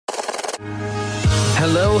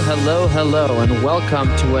Hello, hello, hello, and welcome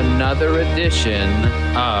to another edition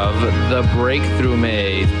of The Breakthrough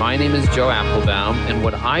Maze. My name is Joe Applebaum, and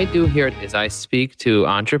what I do here is I speak to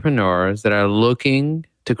entrepreneurs that are looking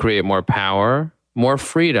to create more power, more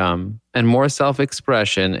freedom, and more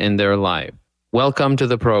self-expression in their life. Welcome to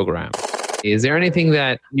the program. Is there anything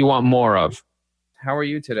that you want more of? How are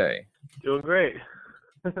you today? Doing great.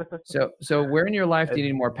 So where in your life do you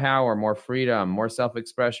need more power, more freedom, more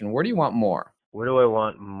self-expression? Where do you want more? Where do I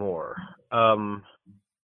want more? A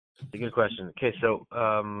good question. Okay, so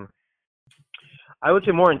I would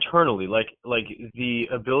say more internally, like the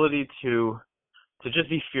ability to just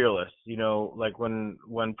be fearless. You know, like when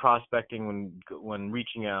prospecting, when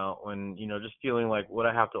reaching out, when just feeling like what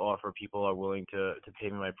I have to offer, people are willing to pay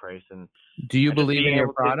me my price. And do you and just believe in being your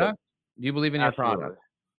able to- product? Do you believe in your Absolutely. product?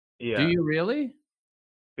 Yeah. Do you really?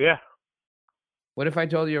 Yeah. What if I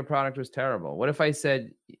told you your product was terrible? What if I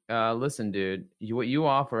said, listen, dude, what you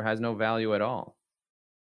offer has no value at all?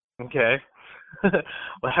 Okay.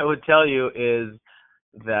 What I would tell you is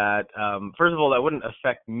that first of all, that wouldn't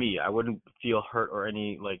affect me. I wouldn't feel hurt or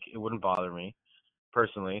it wouldn't bother me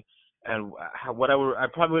personally. And I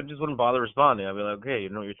probably just wouldn't bother responding. I'd be like, okay, you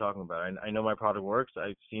know what you're talking about. I know my product works.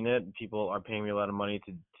 I've seen it. People are paying me a lot of money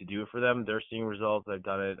to do it for them. They're seeing results. I've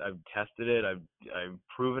done it. I've tested it. I've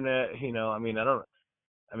proven it.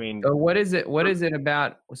 So what is it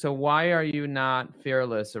about? So why are you not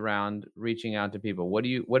fearless around reaching out to people? What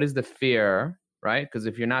is the fear, right? Because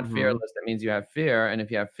if you're not fearless, that means you have fear. And if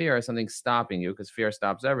you have fear, something's stopping you because fear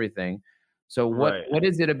stops everything. So what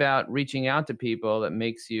is it about reaching out to people that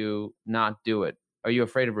makes you not do it? Are you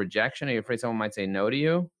afraid of rejection? Are you afraid someone might say no to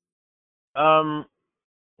you? Not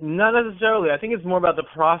necessarily. I think it's more about the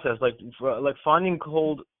process, like finding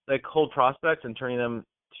cold prospects and turning them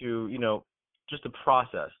to, just a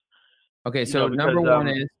process. Okay, so number one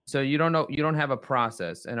is, so you don't have a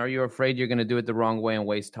process, and are you afraid you're going to do it the wrong way and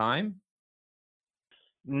waste time?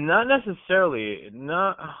 Not necessarily.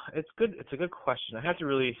 No, it's good. It's a good question. I have to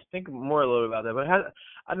really think more a little bit about that.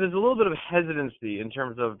 But there's a little bit of hesitancy in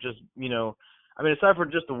terms of just, aside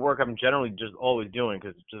from just the work I'm generally just always doing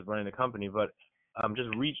because it's just running the company, but the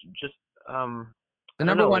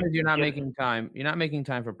number one is you're not making time. You're not making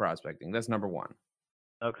time for prospecting. That's number one.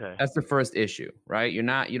 Okay. That's the first issue, right? You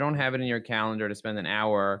don't have it in your calendar to spend an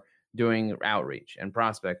hour doing outreach and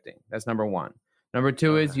prospecting. That's number one. Number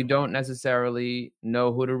two is you don't necessarily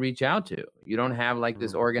know who to reach out to. You don't have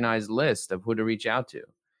this organized list of who to reach out to.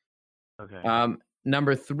 Okay.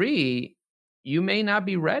 Number three, you may not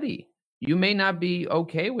be ready. You may not be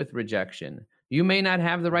okay with rejection. You may not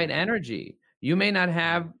have the right energy. You may not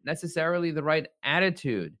have necessarily the right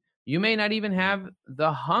attitude. You may not even have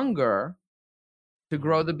the hunger to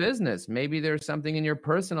grow the business. Maybe there's something in your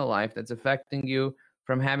personal life that's affecting you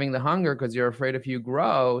from having the hunger because you're afraid if you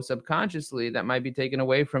grow subconsciously, that might be taken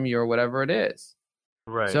away from you or whatever it is.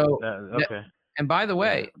 Right. So, okay. And by the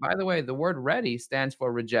way, the word ready stands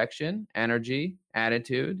for rejection, energy,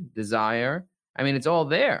 attitude, desire. I mean, it's all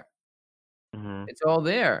there. Mm-hmm. It's all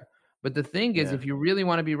there. But the thing is, if you really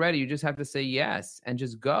want to be ready, you just have to say yes and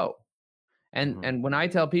just go. And when I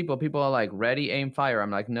tell people are like, ready, aim, fire.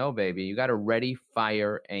 I'm like, no, baby, you got to ready,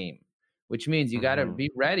 fire, aim, which means you got to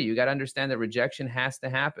be ready. You got to understand that rejection has to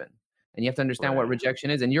happen. And you have to understand what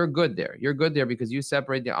rejection is. And you're good there. You're good there because you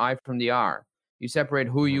separate the I from the R. You separate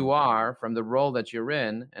who you are from the role that you're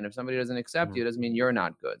in. And if somebody doesn't accept you, it doesn't mean you're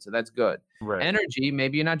not good. So that's good. Right. Energy,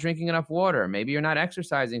 maybe you're not drinking enough water. Maybe you're not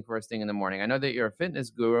exercising first thing in the morning. I know that you're a fitness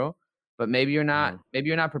guru, but maybe you're not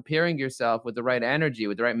preparing yourself with the right energy,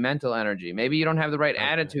 with the right mental energy. Maybe you don't have the right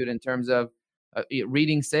attitude in terms of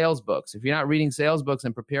reading sales books. If you're not reading sales books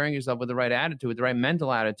and preparing yourself with the right attitude, with the right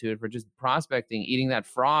mental attitude for just prospecting, eating that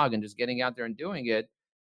frog and just getting out there and doing it,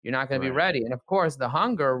 you're not going to be ready. And of course, the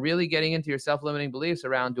hunger, really getting into your self-limiting beliefs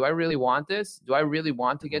around, do I really want this? Do I really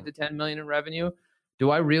want to get to 10 million in revenue?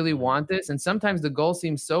 Do I really want this? And sometimes the goal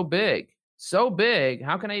seems so big.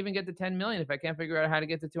 How can I even get to 10 million if I can't figure out how to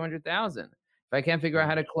get to 200,000? If I can't figure out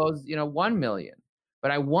how to close, 1 million, but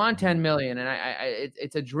I want 10 million, and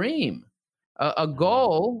it's a dream, a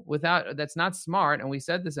goal that's not smart. And we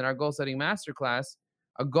said this in our goal setting masterclass.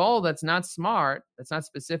 A goal that's not smart, that's not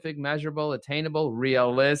specific, measurable, attainable,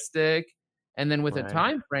 realistic, and then with a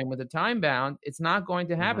time frame, with a time bound, it's not going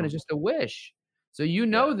to happen. It's just a wish. So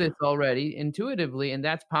this already intuitively, and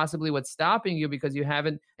that's possibly what's stopping you because you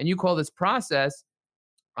haven't, and you call this process,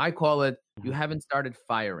 I call it, you haven't started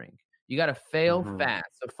firing. You got to fail fast.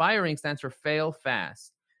 So firing stands for fail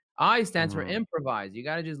fast. I stands for improvise. You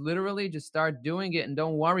got to just literally just start doing it and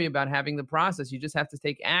don't worry about having the process. You just have to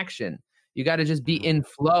take action. You got to just be in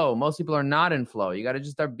flow. Most people are not in flow. You got to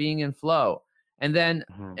just start being in flow. And then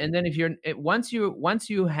Mhm. if once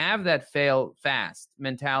you have that fail fast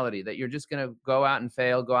mentality, that you're just going to go out and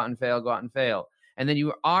fail, go out and fail, go out and fail, and then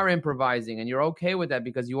you are improvising and you're okay with that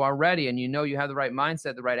because you are ready and you know you have the right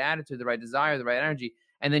mindset, the right attitude, the right desire, the right energy,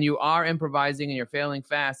 and then you are improvising and you're failing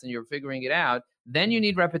fast and you're figuring it out, then you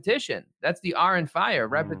need repetition. That's the R in fire,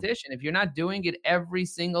 repetition. If you're not doing it every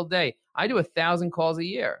single day, I do 1,000 calls a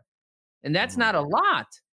year. And that's not a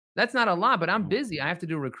lot. That's not a lot, but I'm busy. I have to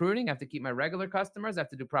do recruiting. I have to keep my regular customers. I have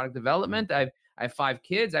to do product development. I have 5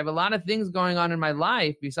 kids. I have a lot of things going on in my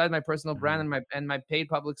life besides my personal brand and my paid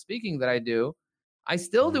public speaking that I do. I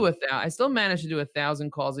still do I still manage to do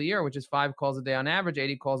 1,000 calls a year, which is 5 calls a day on average,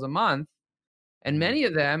 80 calls a month. And many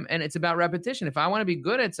of them, and it's about repetition. If I want to be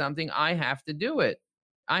good at something, I have to do it.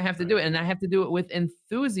 I have to do it, and I have to do it with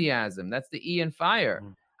enthusiasm. That's the E in fire.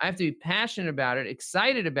 I have to be passionate about it,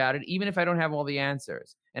 excited about it, even if I don't have all the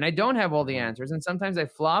answers. And I don't have all the answers. And sometimes I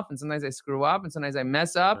fluff, and sometimes I screw up, and sometimes I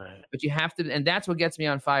mess up. But you have to, and that's what gets me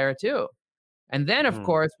on fire too. And then, of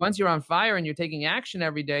course, once you're on fire and you're taking action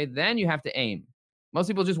every day, then you have to aim. Most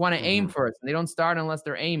people just want to aim first, and they don't start unless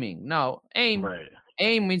they're aiming. No, aim.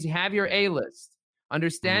 Aim means you have your A list.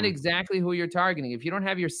 Understand exactly who you're targeting. If you don't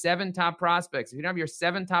have your 7 top prospects, if you don't have your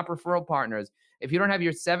 7 top referral partners, if you don't have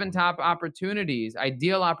your 7 top opportunities,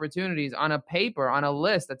 ideal opportunities on a paper, on a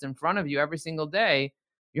list that's in front of you every single day,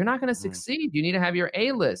 you're not going to succeed. You need to have your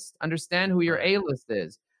A list. Understand who your A list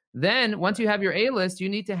is. Then once you have your A list, you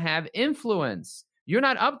need to have influence. You're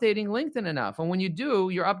not updating LinkedIn enough. And when you do,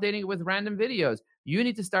 you're updating it with random videos. You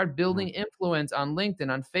need to start building influence on LinkedIn,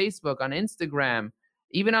 on Facebook, on Instagram,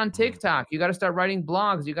 even on TikTok. You got to start writing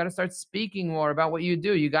blogs. You got to start speaking more about what you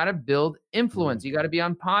do. You got to build influence. You got to be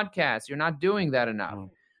on podcasts. You're not doing that enough.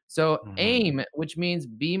 So aim, which means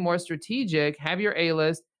be more strategic, have your A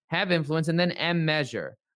list, have influence, and then M,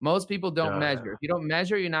 measure. Most people don't measure. If you don't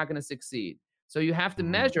measure, you're not going to succeed. So you have to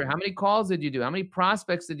measure. How many calls did you do? How many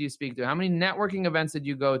prospects did you speak to? How many networking events did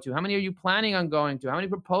you go to? How many are you planning on going to? How many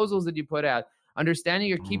proposals did you put out? Understanding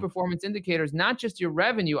your key performance indicators, not just your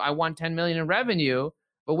revenue. I want 10 million in revenue,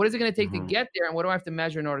 but what is it going to take to get there? And what do I have to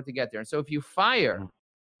measure in order to get there? And so if you fire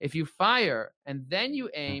and then you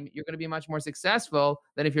aim, you're going to be much more successful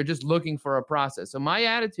than if you're just looking for a process. So my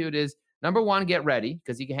attitude is, number 1, get ready,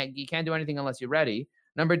 because you can't do anything unless you're ready.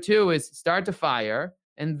 Number 2 is start to fire,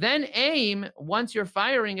 and then aim. Once you're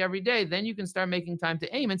firing every day, then you can start making time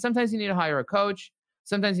to aim. And sometimes you need to hire a coach.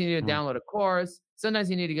 Sometimes you need to download a course. Sometimes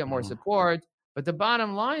you need to get more support. But the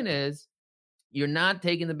bottom line is, you're not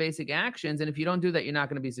taking the basic actions. And if you don't do that, you're not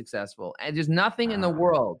going to be successful. And there's nothing in the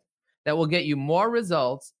world that will get you more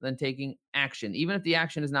results than taking action, even if the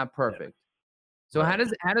action is not perfect. So how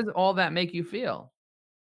does all that make you feel?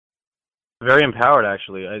 Very empowered,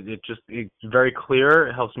 actually. It's very clear.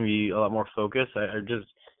 It helps me be a lot more focused.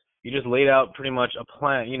 You just laid out pretty much a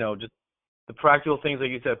plan, just the practical things,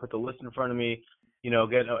 like you said, put the list in front of me,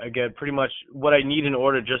 get pretty much what I need in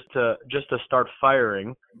order just to start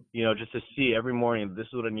firing, just to see every morning, this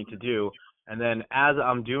is what I need to do. And then as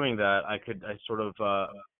I'm doing that, I sort of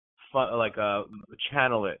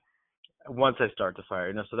channel it once I start to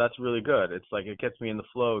fire, so that's really good. It's like, it gets me in the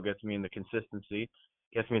flow, it gets me in the consistency,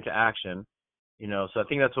 gets me into action, so I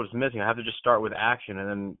think that's what's missing. I have to just start with action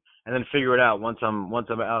and then figure it out once I'm up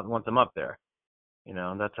there.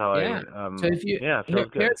 That's how So if you,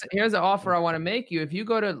 here's an offer I want to make you. If you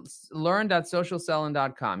go to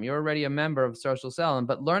learn.socialselling.com, you're already a member of Social Selling,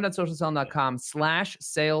 but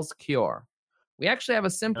learn.socialselling.com/salescure. We actually have a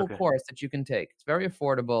simple course that you can take. It's very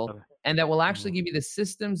affordable, and that will actually give you the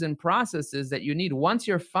systems and processes that you need once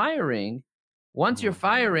you're firing. If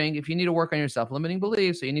you need to work on your self-limiting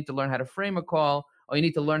beliefs, or you need to learn how to frame a call, or you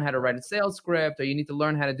need to learn how to write a sales script, or you need to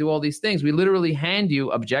learn how to do all these things, we literally hand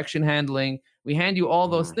you objection handling. We hand you all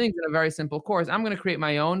those things in a very simple course. I'm going to create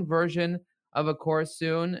my own version of a course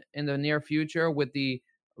soon in the near future with the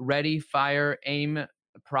ready, fire, aim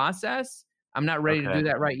process. I'm not ready to do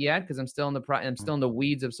that right yet because I'm still in the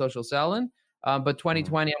weeds of social selling. But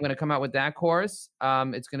 2020, I'm going to come out with that course.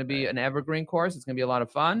 It's going to be an evergreen course. It's going to be a lot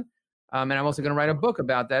of fun. And I'm also going to write a book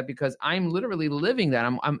about that because I'm literally living that.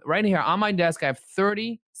 I'm right here on my desk. I have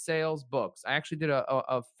 30 sales books. I actually did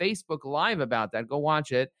a Facebook Live about that. Go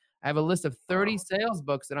watch it. I have a list of 30 sales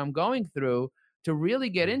books that I'm going through to really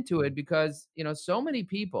get into it because, so many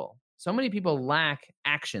people lack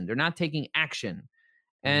action. They're not taking action.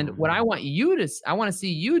 And what I want to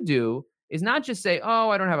see you do is not just say,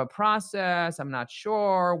 oh, I don't have a process. I'm not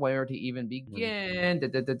sure where to even begin.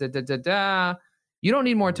 You don't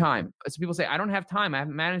need more time. So people say, I don't have time.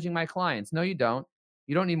 I'm managing my clients. No, you don't.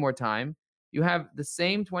 You don't need more time. You have the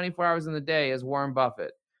same 24 hours in the day as Warren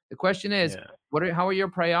Buffett. The question is, how are your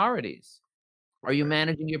priorities? Are you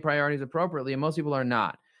managing your priorities appropriately? And most people are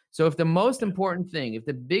not. So if the most important thing, if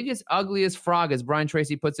the biggest, ugliest frog, as Brian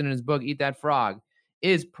Tracy puts it in his book, Eat That Frog,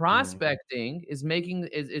 is prospecting, is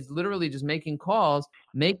literally just making calls,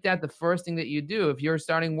 make that the first thing that you do. If you're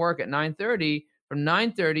starting work at 9:30, from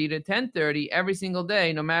 9:30 to 10:30 every single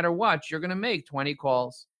day, no matter what, you're going to make 20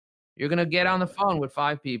 calls. You're going to get on the phone with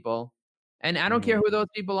 5 people. And I don't care who those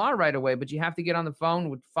people are right away, but you have to get on the phone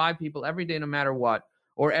with 5 people every day, no matter what,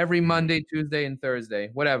 or every Monday, Tuesday, and Thursday,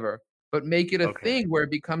 whatever. But make it a thing where it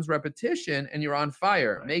becomes repetition and you're on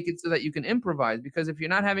fire. Right. Make it so that you can improvise, because if you're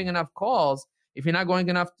not having enough calls, if you're not going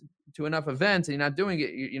to enough events and you're not doing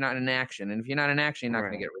it, you're not in action. And if you're not in action, you're not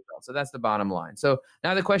going to get results. So that's the bottom line. So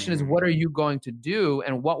now the question is, what are you going to do,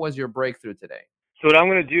 and what was your breakthrough today? So what I'm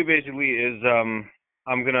going to do basically is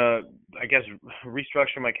I'm going to, I guess,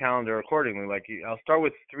 restructure my calendar accordingly. Like, I'll start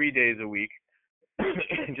with 3 days a week.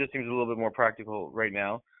 It just seems a little bit more practical right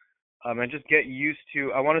now. And just get used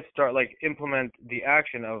to, I want to start, like, implement the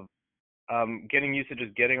action of getting used to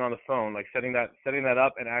just getting on the phone, like setting that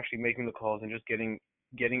up and actually making the calls, and just getting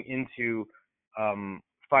into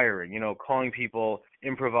firing, calling people,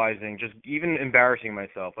 improvising, just even embarrassing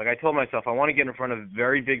myself. Like, I told myself I want to get in front of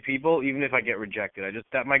very big people, even if I get rejected.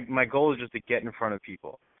 My goal is just to get in front of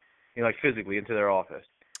people, like physically into their office.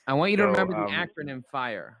 I want you to remember the acronym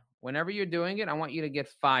FIRE. Whenever you're doing it, I want you to get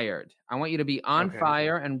fired. I want you to be on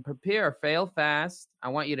fire and prepare, fail fast. I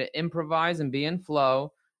want you to improvise and be in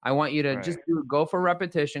flow. I want you to just go for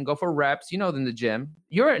repetition, go for reps. You know, in the gym,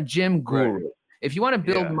 you're a gym guru. Right. If you want to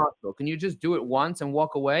build muscle, can you just do it once and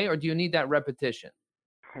walk away, or do you need that repetition?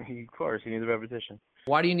 Of course, you need the repetition.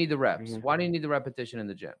 Why do you need the reps? Why do you need the repetition in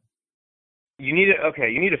the gym? You need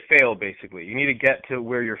you need to fail, basically. You need to get to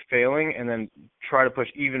where you're failing and then try to push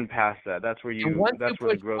even past that. That's where where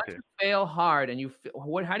the growth is. You fail hard and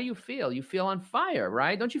how do you feel? You feel on fire,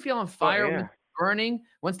 right? Don't you feel on fire when it's burning?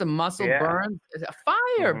 Once the muscle burns, it's a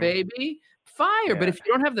fire, baby. Fire. Yeah. But if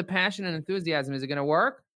you don't have the passion and enthusiasm, is it going to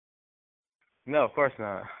work? No, of course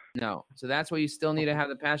not. No. So that's why you still need to have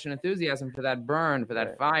the passion and enthusiasm for that burn, for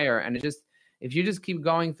that fire. And if you just keep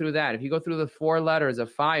going through that, if you go through the 4 letters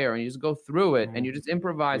of fire and you just go through it and you just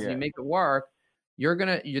improvise and you make it work,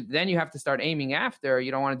 then you have to start aiming after.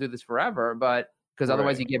 You don't want to do this forever, but because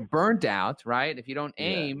otherwise you get burnt out, right? If you don't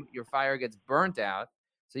aim, your fire gets burnt out.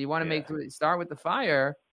 So you want to start with the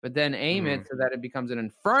fire, but then aim it so that it becomes an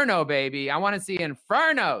inferno, baby. I want to see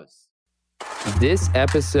infernos. This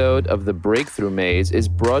episode of The Breakthrough Maze is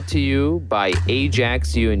brought to you by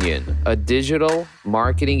Ajax Union, a digital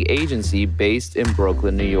marketing agency based in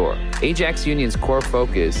Brooklyn, New York. Ajax Union's core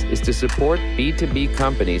focus is to support B2B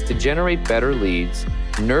companies to generate better leads,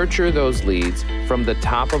 nurture those leads from the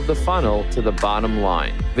top of the funnel to the bottom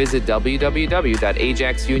line. Visit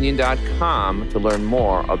www.ajaxunion.com to learn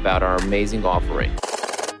more about our amazing offering.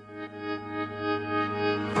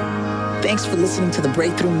 Thanks for listening to The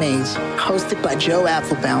Breakthrough Maze, hosted by Joe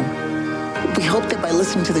Apfelbaum. We hope that by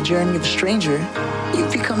listening to the journey of a stranger,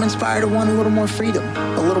 you've become inspired to want a little more freedom,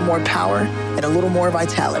 a little more power, and a little more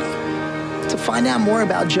vitality. To find out more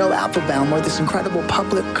about Joe Apfelbaum or this incredible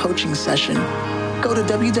public coaching session, go to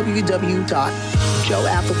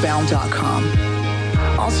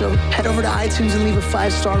www.joeapfelbaum.com. Also, head over to iTunes and leave a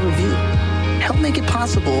 5-star review. Help make it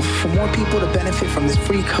possible for more people to benefit from this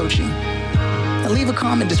free coaching. And leave a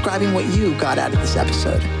comment describing what you got out of this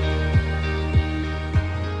episode.